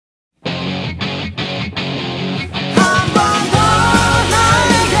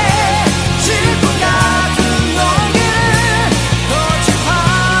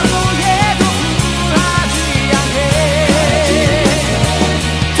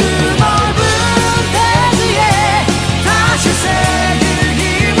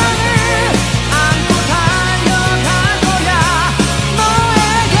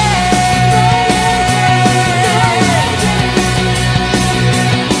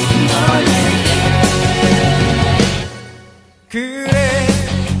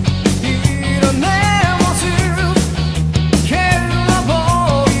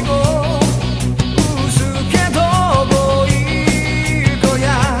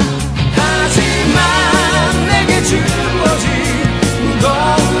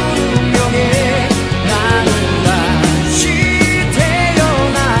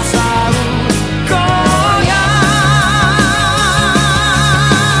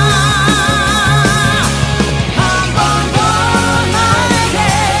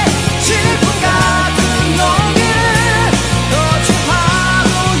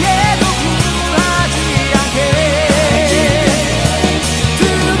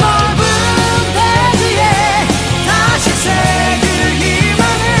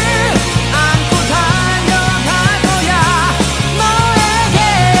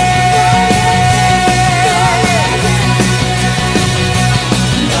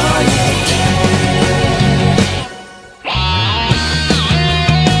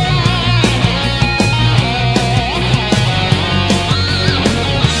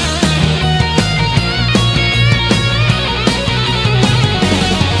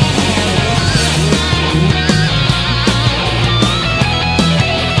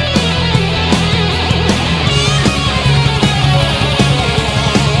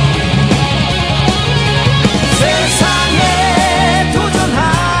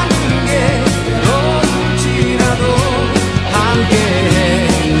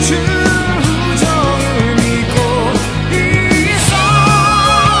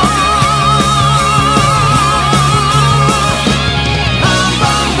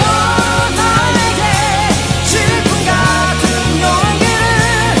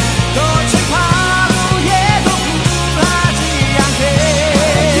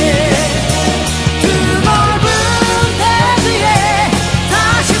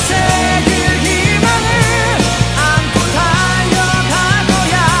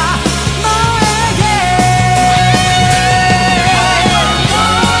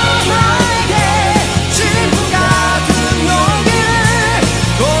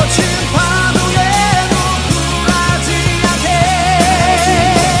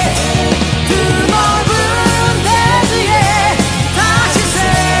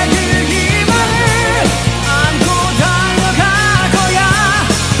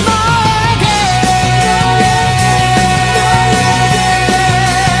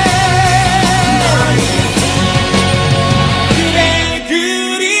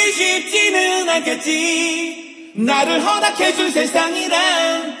허락해줄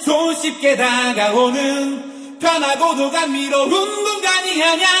세상이란 손쉽게 다가오는 편하고도 감미로운 공간이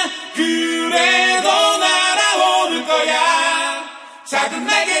아냐. 그래도 날아오를 거야. 작은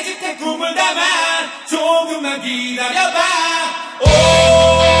날개짓에 꿈을 담아 조금만 기다려봐.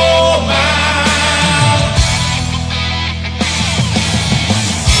 오마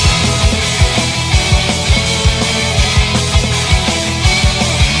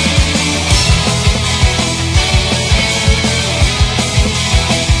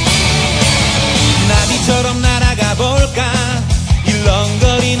나비처럼 날아가 볼까.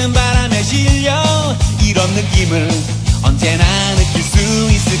 일렁거리는 바람에 실려 이런 느낌을 언제나 느낄 수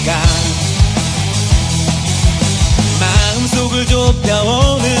있을까. 마음속을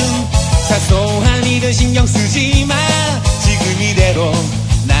좁혀오는 사소한 일은 신경 쓰지 마. 지금 이대로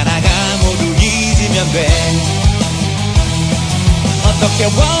날아가 모두 잊으면 돼. 어떻게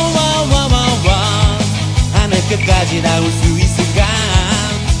와와와와와 하늘 끝까지 닿을 수 있을까.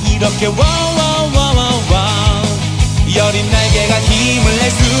 이렇게 와와와와와 여린 날개가 힘을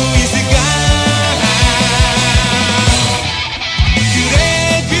낼 수 있을까.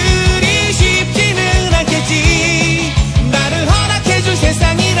 그래 그리 쉽지는 않겠지. 나를 허락해줄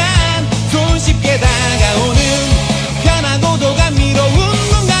세상이란 손쉽게 다가오는 편하고도 감미로운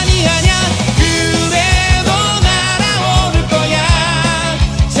공간이 아냐. 그래도 날아오를 거야.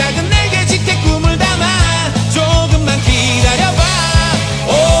 작은 날개짓에 꿈을 담아 조금만 기다려봐.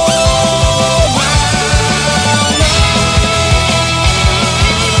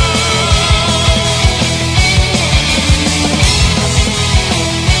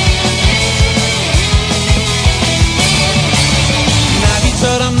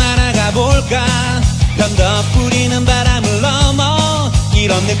 나비처럼 날아가 볼까. 변덕 뿌리는 바람을 넘어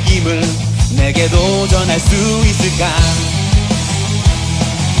이런 느낌을 내게도 전할 수 있을까.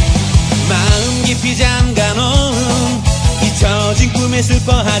 마음 깊이 잠가놓은 잊혀진 꿈에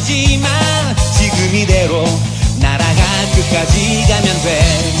슬퍼하지 마. 지금 이대로 날아가 끝까지 가면 돼.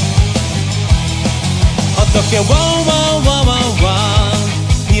 어떻게 와와와와와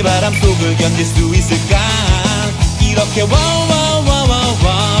이 바람 속을 견딜 수 있을까. 이렇게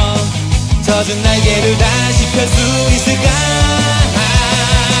와와와와와 젖은 날개를 다시 펼 수 있을까.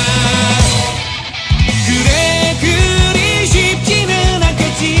 그래 그리 쉽지는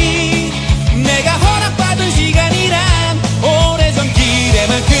않겠지. 내가 허락받은 시간이란 오래전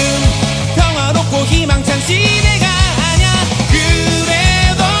기대만큼 평화롭고 희망찬 시대가 아냐.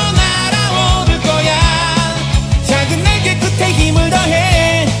 그래도 날아오를 거야. 작은 날개 끝에 힘을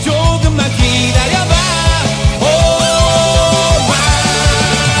더해 조금만 기다려봐.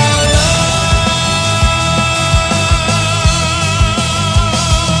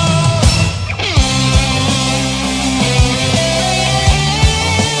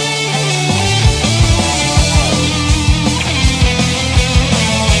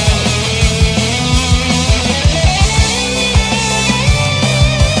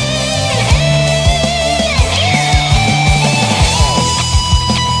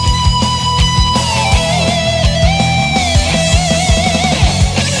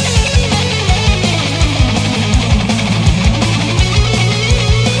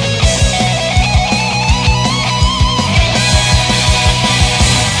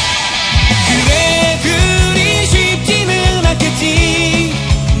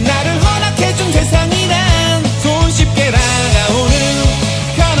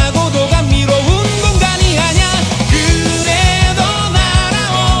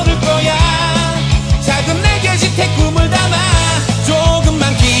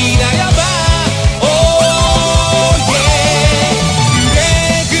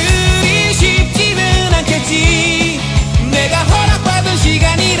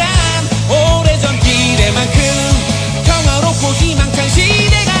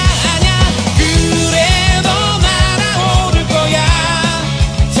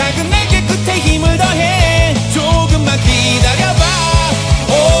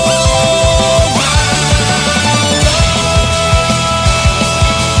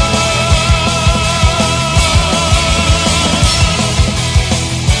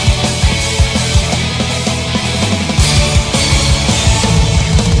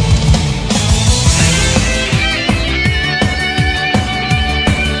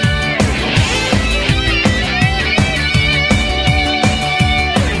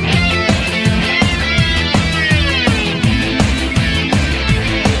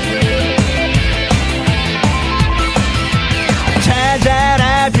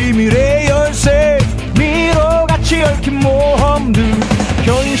 비밀의 열쇠 미로같이 얽힌 모험들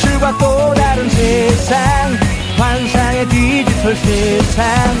현실과 또 다른 세상 환상의 디지털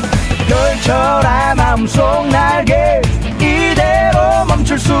세상 펼쳐 멈춰라 마음속 날개 이대로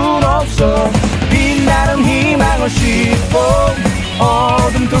멈출 순 없어 빛나는 희망을 싣고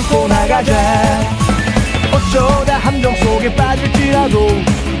어둠 뚫고 나가자 어쩌다 함정 속에 빠질지라도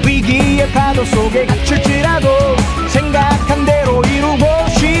위기의 파도 속에 갇힐지라도 생각한 대로 이루고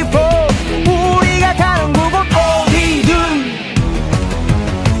싶어 우리가 가는 그곳 어디든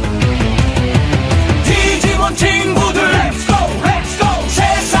뒤집은 친구들 Let's go, let's go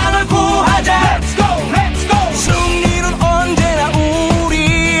세상을 구하자 Let's go, let's go 승리는 언제나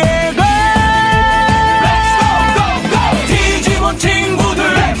우리의 것 Let's go, go, go 뒤집은 친구들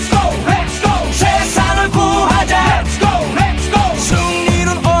Let's go, let's go 세상을 구하자 Let's go, let's go 승리는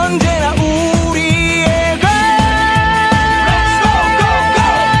언제나 우리의 것 Let's go, go, go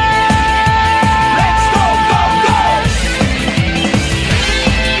Let's go, go, go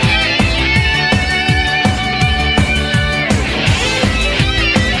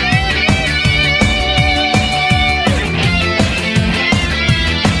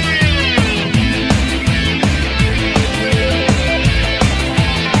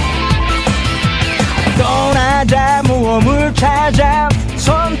떠나자 모험을 찾아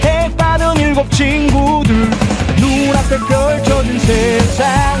선택받은 7 친구들 눈앞에 펼쳐진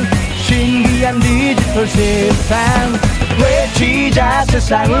세상 신기한 디지털 세상 외치자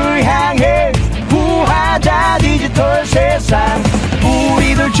세상을 향해 구하자 디지털 세상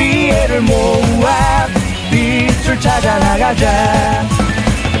우리들 지혜를 모아 빛을 찾아 나가자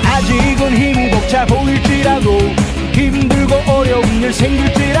아직은 힘이 벅차 보일지라도 힘들고 어려운 일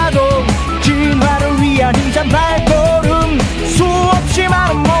생길지라도 진화를 위한 힘찬 발걸음 수없이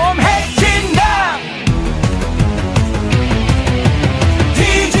많은 몸 해친다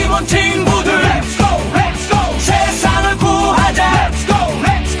뒤집은 친구들 Let's go, let's go 세상을 구하자 Let's go,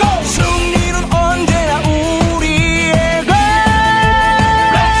 let's go 승리는 언제나 우리의 것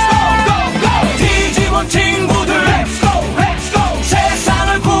Let's go, go, go 뒤집은 친구들 Let's go, let's go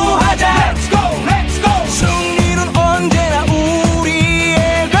세상을 구하자 Let's go, let's go 승리는 언제나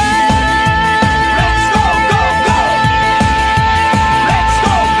우리의 것 Let's go, go, go Let's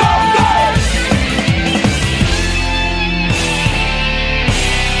go, go, go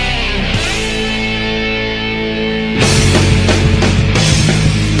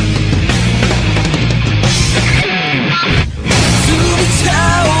숨이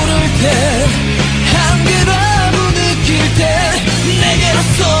차오를 때 한계라고 느낄 때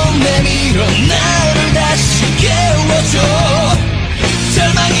내게로서 내밀어 나를 다시 깨워줘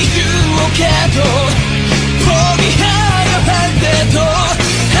절망이 유혹해도 포기하려 할 때도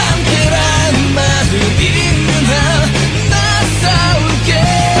함께라는 말을 잃는 한 싸울게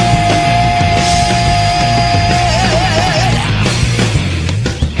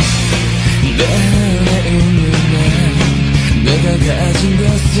내 안에 있는 난 내가 가진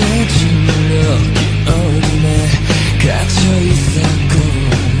것에 질려 어둠에 갇혀있었고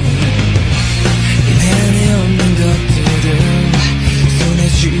내 안에 없는 것들은 손에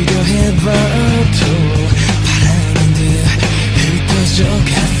쥐려 해봐도 바라는 듯 흩어져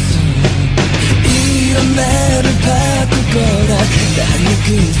갔어 이런 나를 바꿀 거라 난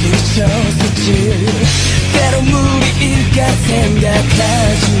느끼고 있었지 때로 무리일까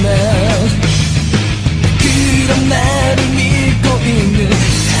생각하지만 그런 나를 믿고 있는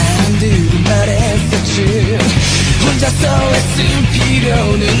사람들은 말했었지 혼자서 애쓸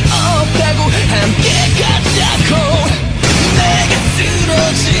필요는 없다고 함께 가자고 내가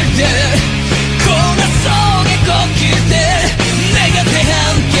쓰러질 때 고난 속에 꺾일 때 내 곁에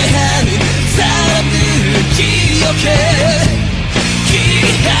함께하는 사람들을 기억해 길이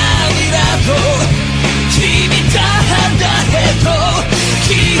아니라도 힘이 다한다 해도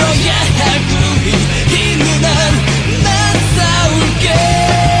길어야 할 꿈이 있는 한 난 싸울게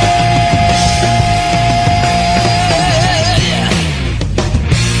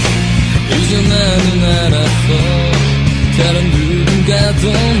이제 나는 알았어 다른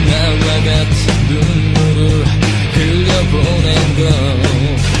누군가도 나와 같은 눈물을 흘려보낸 거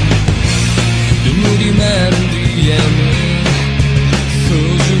눈물이 마른 뒤에는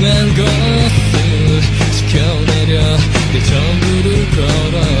소중한 것을 지켜내려 내 전부를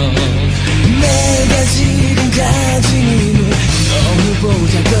걸어 내가 지금 가진 힘은 너무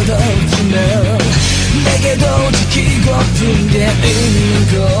보잘것없지만 내게도 지키고픈 게 있는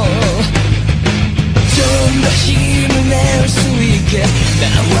거 좀 더 힘을 낼 수 있게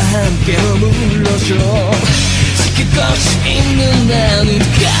나와 함께 머물러줘 지킬 것이 있는 나는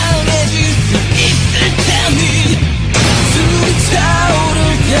강해질 수 있을 테니 숨이 차오를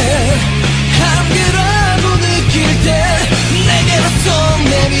때 한계라고 느낄 때 내게로서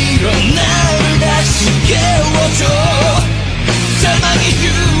내밀어 나를 다시 깨워줘 절망이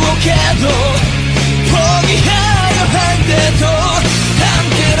유혹해도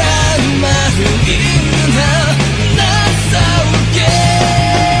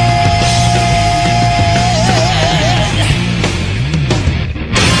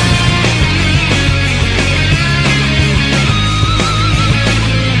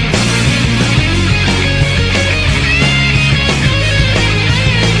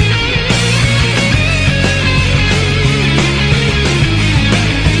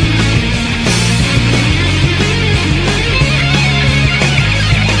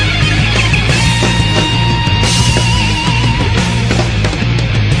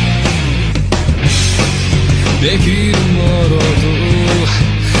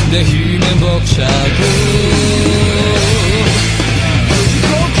벅차고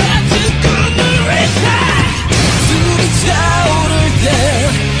불꽃 같은 꿈을 위해 숨이 차오를 때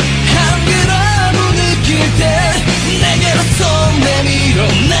한계라고 느낄 때 내게로 손 내밀어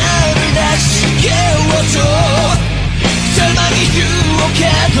나를 다시 깨워줘. 절망이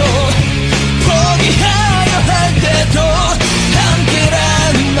유혹해도 포기하려 할 때도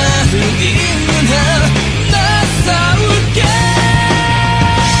함께라는 말을 있는 한 나 싸울게.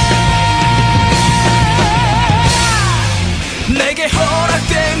 내게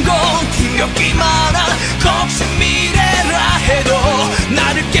허락된 건 힘겹기 많아 거친 미래라 해도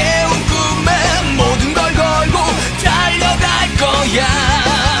나를 깨운 꿈에 모든 걸 걸고 달려갈 거야.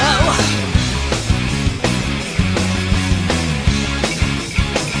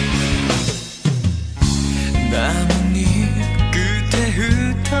 나뭇잎 끝에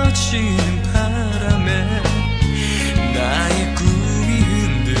흩어지는 바람에 나의 꿈이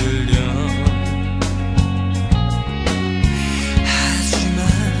흔들려.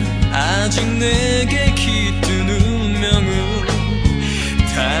 하지만 아직 내게 깃든 운명을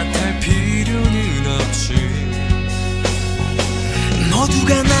탓할 필요는 없지.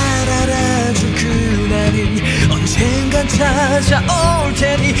 모두가 날 알아준 그날이 언젠간 찾아올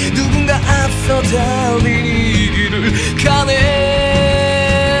테니 누군가 앞서 달린 이 길을 가네.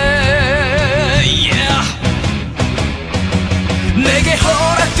 yeah. 내게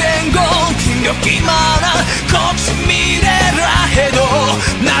허락된 건 힘겹기 많아 거친 미래라 해도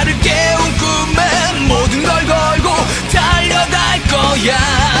나를 깨운 꿈에 모든 걸 걸고 달려갈 거야.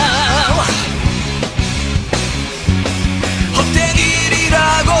 헛된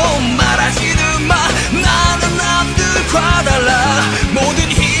일이라고 말하지는 마. 나는 남들과 달라 모든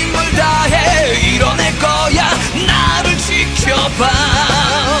힘을 다해 이뤄낼 거야. 나를 지켜봐.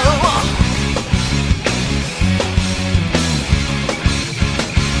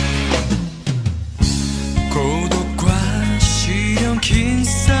 고독과 시련 긴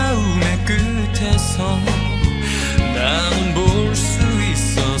싸움의 끝에서 나는 볼 수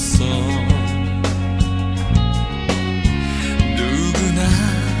있었어. 누구나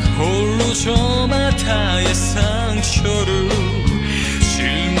홀로 저마다의 상처를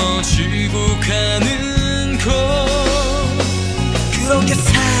짊어지고 가는 것. 그런 게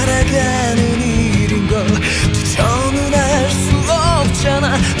살아가는 일인걸 저는 알 수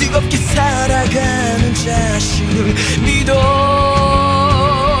없잖아. 뜨겁게 살아가는 자신을 믿어.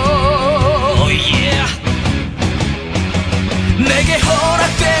 yeah. 내게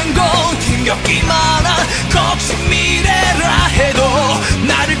허락된 건 힘겹기 많아 거친 미래라 해도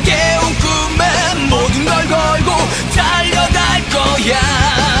나를 깨운 꿈에 모든 걸 걸고 달려갈 거야.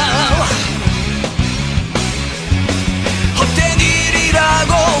 헛된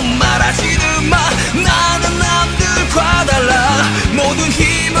일이라고 말하지는 마. 나는 남들과 달라 모든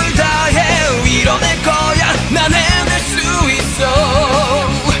힘을 다해 이뤄낼 거야. 난 해낼 수 있어.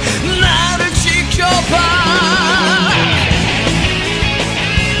 나를 지켜봐.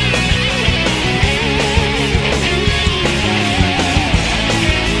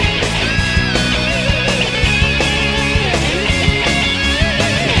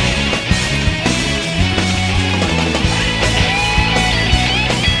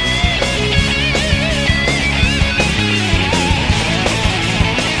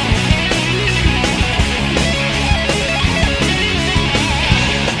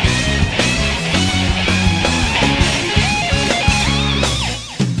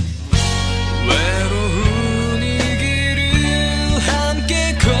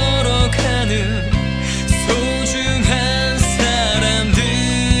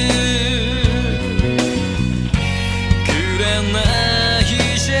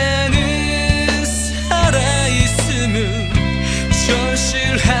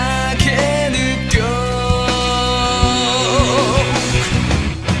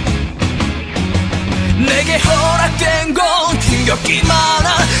 내게 허락된 건 힘겹기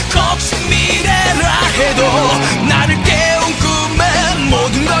많아 거친 미래라 해도 나를 깨운 꿈에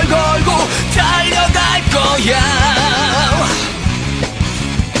모든 걸 걸고 달려갈 거야.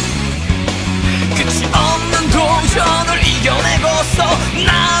 끝이 없는 도전을 이겨내고서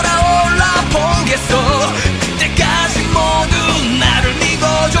날아올라 보겠어. 그때까지 모두 나를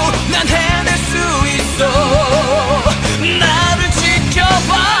믿어줘. 난 해낼 수 있어. 나를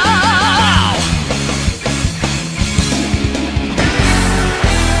지켜봐.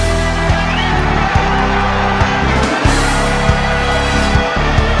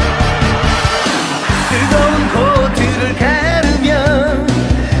 뜨거운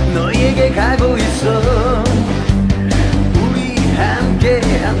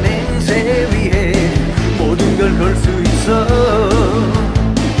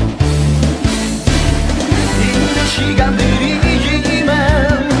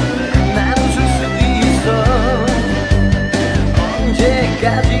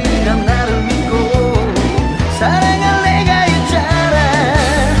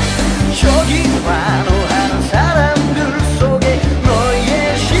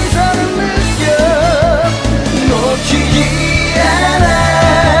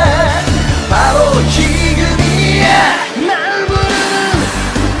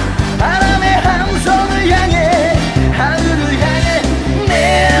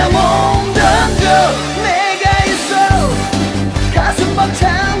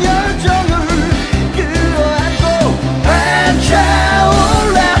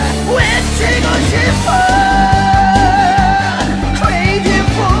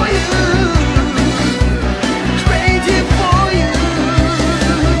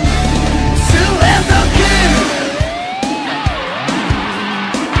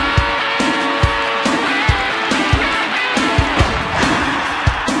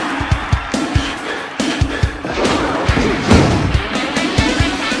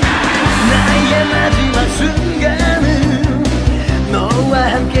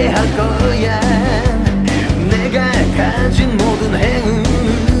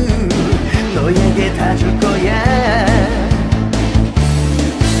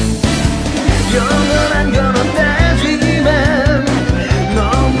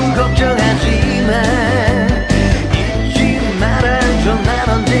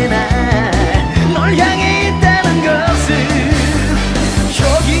언제나 널 향해 있다는 것을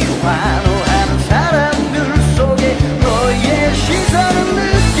저기 환호하는 사람들 속에 너의 시선을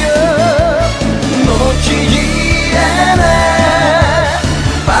느껴 놓치지 않아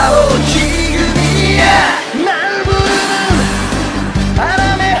바로 지금이야 날 부르는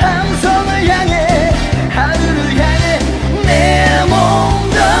바람의 함성을 향해 하늘을 향해 내 몸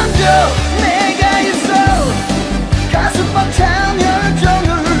던져 내가 있어 가슴 벅찬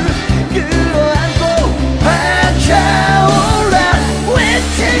열정을 끌어안고 박차올라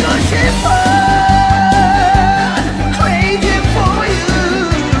외치고 싶어 Crazy for you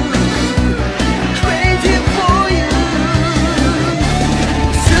Crazy for you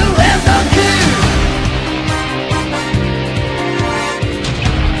슬램덩크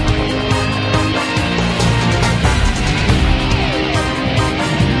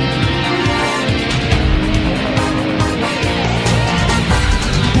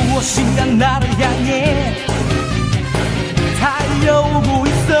무엇인가 나를 향해 달려오고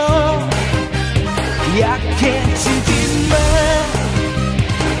있어 약해지지 마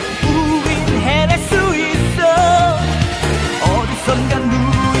우린 해낼 수 있어 어디선가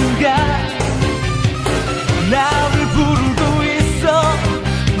누군가 나를 부르고 있어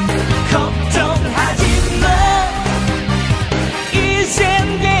걱정하지 마 이젠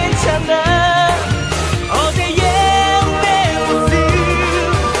괜찮아 어제의 내 모습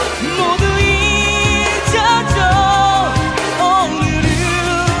모두 잊어줘 오늘은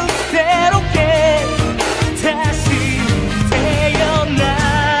새롭게 다시 태어나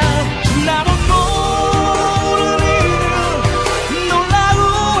나만 모르는 놀라운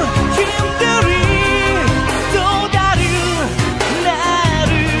힘들이 또 다른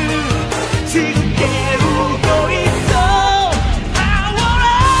나를 지금 깨우고 있어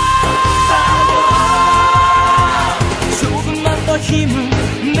조금만 더 힘을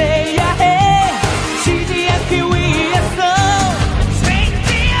내야 해 지지 않기 위해서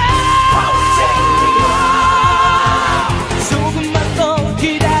조금만 더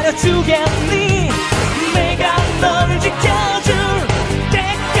기다려주겠니 내가 널 지켜줄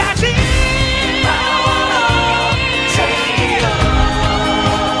때까지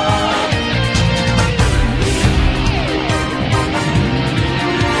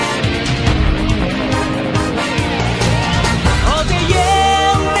어제의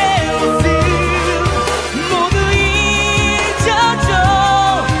내 모습 모두 잊어줘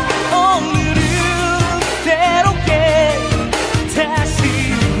오늘은 새롭게 다시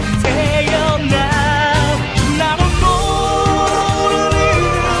태어나 나만 모르는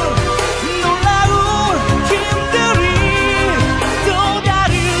놀라운 힘들이 또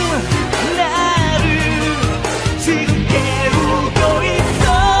다른 나를 지금 깨우고 있어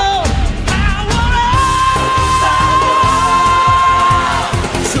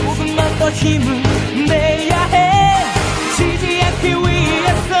조금만 더 힘을 내야 해 지지 않기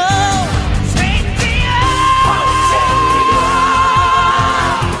위해서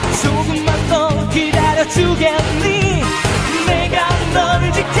조금만 더 기다려주겠니 내가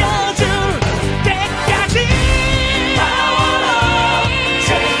널 지켜줄 때까지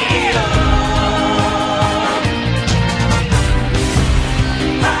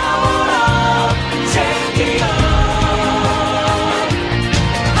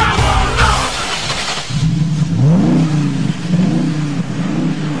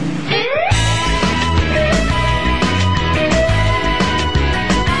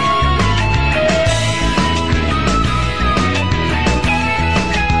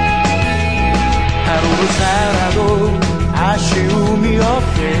하루를 살아도 아쉬움이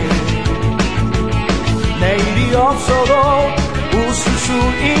없게 내일이 없어도 웃을 수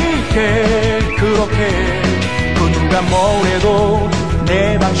있게 그렇게 그 누가 뭐래도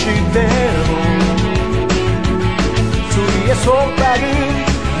내 방식대로 주위의 속박은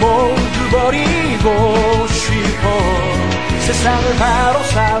모두 버리고 싶어 세상을 바로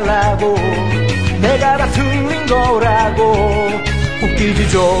살라고 내가 다 틀린 거라고 웃기지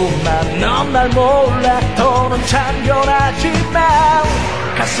좀만 넌 날 몰라 더는 참견하지만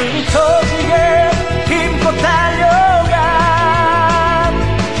가슴이 터지게 힘껏 달려가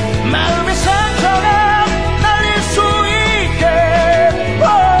마음의 상처가 날릴 수 있게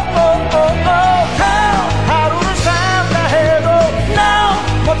하루를 산다 해도 나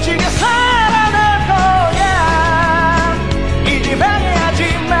멋지게 살아낼 거야 이제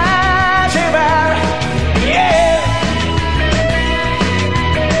방해하지 마 제발 yeah.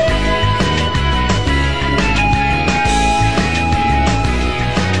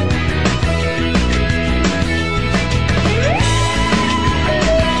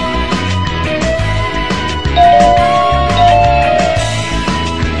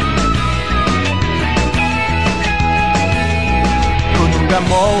 난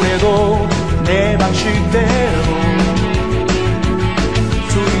뭐래도 내 방식대로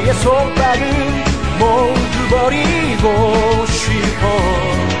주위의 속박은 모두 버리고 싶어.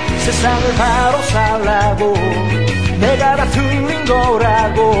 세상을 바로 살라고 내가 다 틀린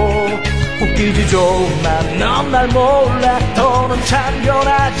거라고. 웃기지 좀만 넌 날 몰라. 더는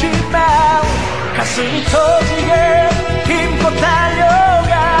참견하지만 가슴이 터지게 힘껏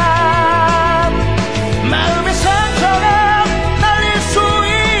달려가. 마음의 상처가 날릴 수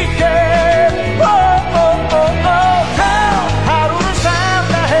있게. 하루를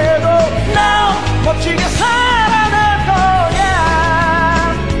산다 해도 너 멋지게 살아낼 거야.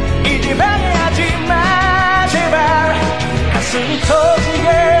 이제 방해하지 마 제발. 가슴이 터지게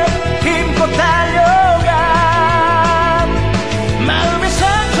힘껏 달려가. 마음의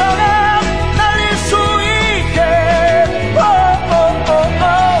상처가 날릴 수 있게.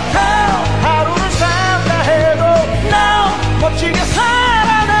 하루를 산다 해도 너 멋지게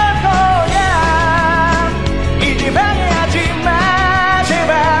살아낼 거야. 이제 방해하지 마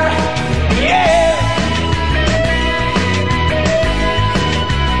제발. Yeah.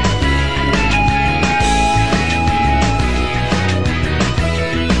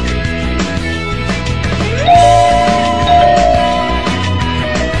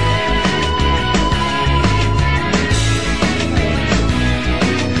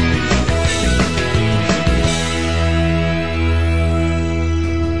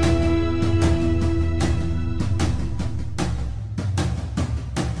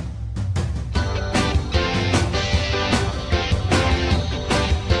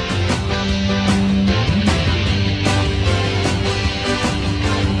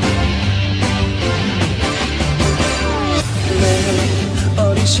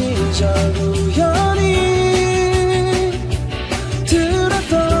 어린 시절 우연히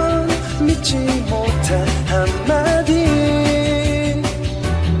들었던 믿지 못한 한마디.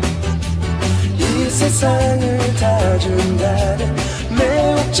 이 세상을 다 준다는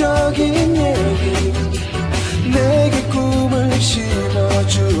매혹적인 얘기. 내게 꿈을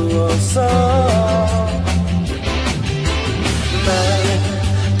심어주었어.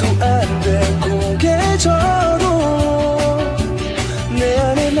 말도 안 된 고개 저로 내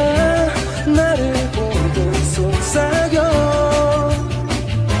안에 나를 보고 속삭여.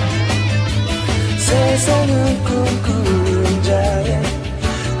 세상은 꿈꾸는 자의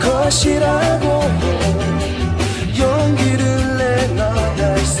것이라고 용기를 내 넌 할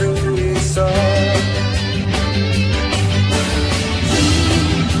수 있어.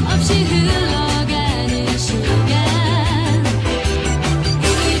 없이 흘러가는 시간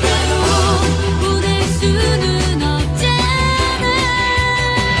이대로 보낼 수는 없잖아.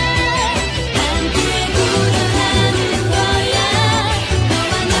 함께 구별하는 거야.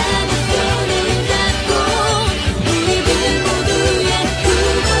 너와 나는 손을 잡고 우리들 모두의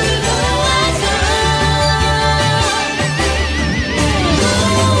꿈을 모아서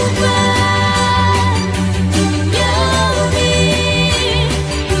두려움이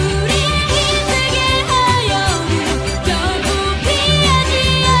우리 힘들게 하여도 결국 피하지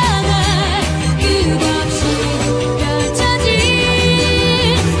않아. 끝없이 펼쳐진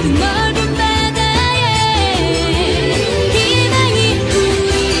그 넓은 바다에 희망이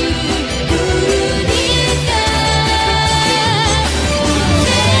우리를 부르니까. 새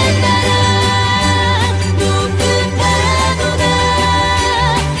따라 높은 파도가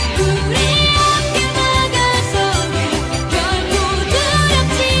우리 함께 나가서도 결코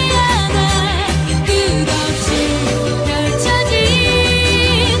두렵지 않아. 끝없이 펼쳐진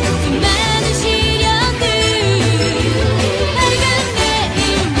수많은 시련들 밝은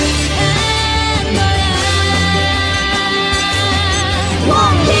내일을 위한 거야.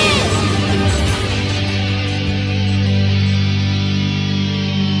 원히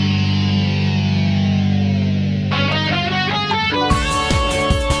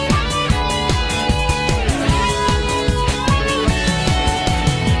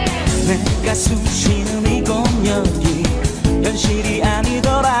내가 숨쉬는 이 공연이 현실이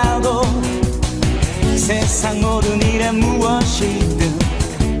아니더라도 세상 모든 일에 무엇이든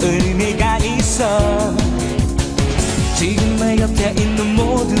의미가 있어. 지금 내 곁에 있는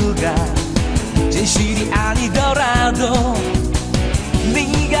모두가 진실이 아니더라도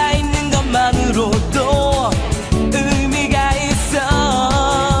네가 있는 것만으로도 의미가 있어.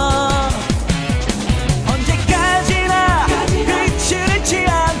 언제까지나 끝을 잃지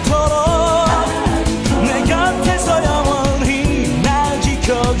않도록 내 곁에서 영원히 날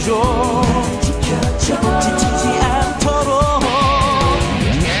지켜줘. 지치지 않도록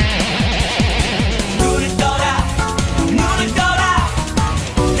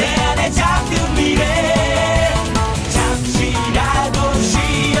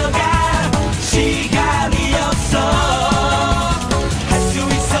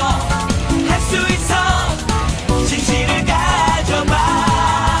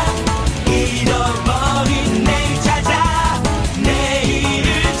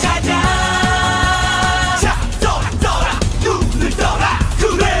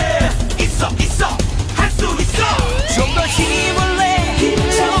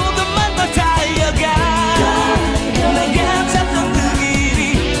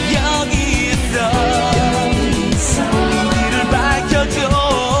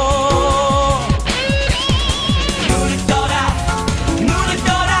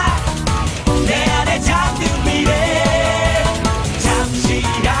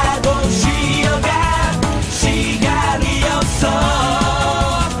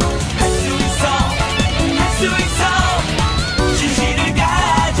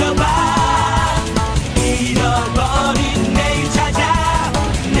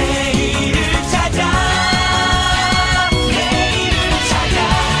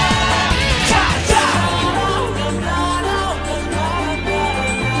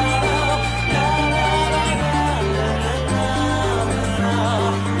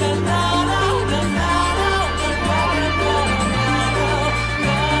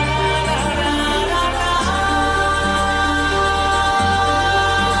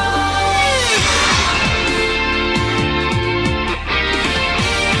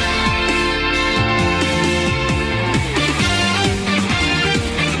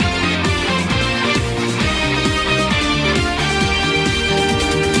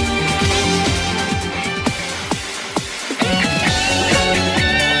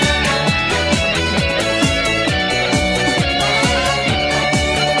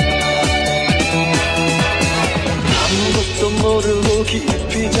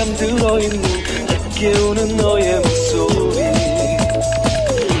깊이 잠들어 있는 깨우는 너의 목소리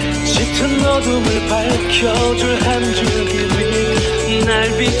짙은 어둠을 밝혀줄 한 줄기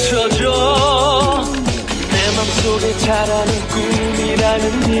날 비춰줘 내 맘속에 자라는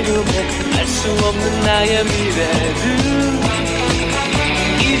꿈이라는 이름에 알 수 없는 나의 미래를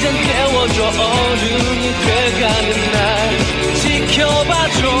이젠 깨워줘 어른이 돼가는 날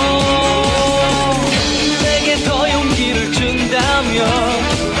지켜봐줘 내게 더 용기를 준다면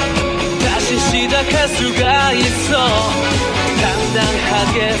다시 시작할 수가 있어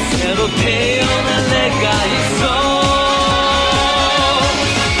당당하게 새로 태어날 내가 있어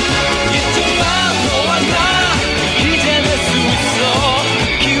잊지 마 너와 나 이제 낼 수 있어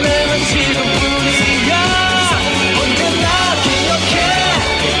기회는 지금뿐이야 언제나 기억해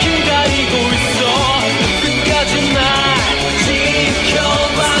기다리고 있어 끝까지 날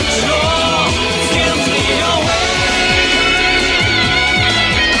지켜봐줘 Send me away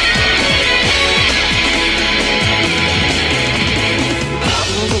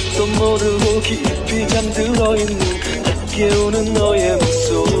아무것도 모르고 깊이 잠들어 있는 깨우는 너의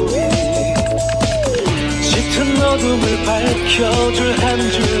목소리 짙은 어둠을 밝혀줄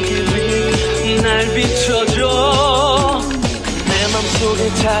한 줄기 날 비춰줘 내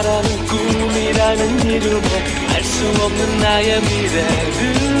맘속에 자라는 꿈이라는 이름에 알 수 없는 나의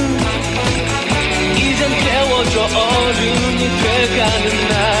미래를 이젠 깨워줘 어른이 돼가는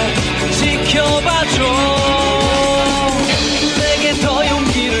날 지켜봐줘 내게 더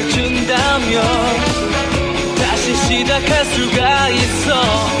용기를 준다면 다시 시작할 수가 있어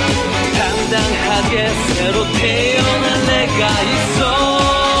당당하게 새로 태어날 내가 있어